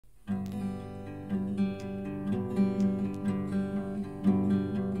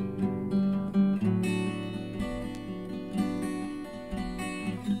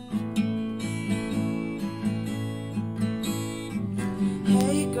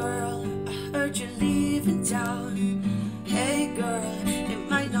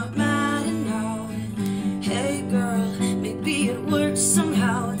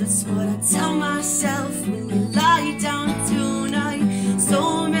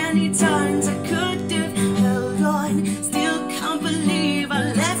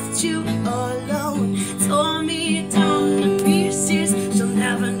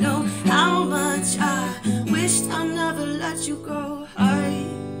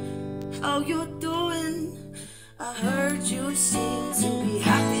how you doing? I heard you seem to be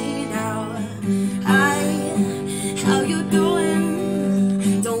happy now. Hi, how you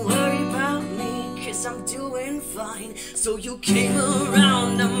doing? Don't worry about me, cause I'm doing fine. So you came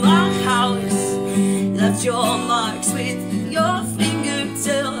around to my house, left your marks with your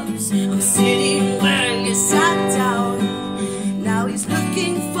fingertips. I'm sitting where you sat down. Now he's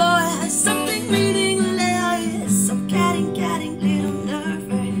looking for something meaningless. I'm getting little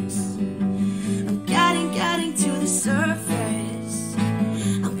nervous. I'm getting to the surface.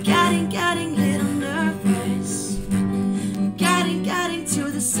 I'm getting little nervous. I'm getting to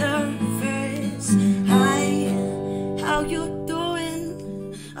the surface. Hi, how you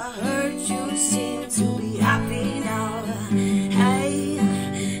doing? I heard you seem to be happy now. Hey,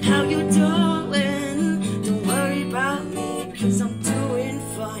 how you doing? Don't worry about me, cause I'm doing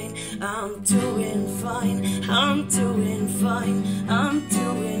fine. I'm doing fine. I'm doing fine. I'm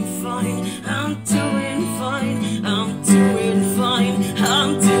doing fine. I'm doing fine. I'm doing fine.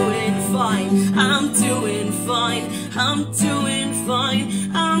 I'm doing fine. I'm doing fine. I'm doing fine.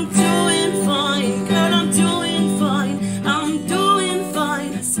 I'm doing fine. Girl, I'm doing fine. I'm doing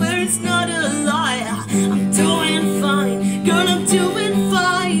fine. I swear it's not a lie. I'm doing fine. Girl, I'm doing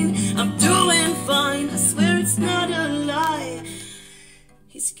fine. I'm doing fine. I swear it's not a lie.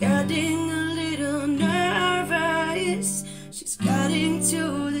 He's getting a little nervous. She's getting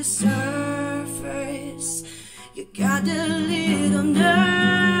to the surface. You got a little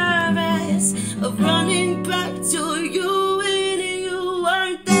nervous of running back to you when you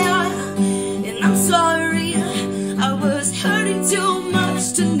weren't there. And I'm sorry, I was hurting too much.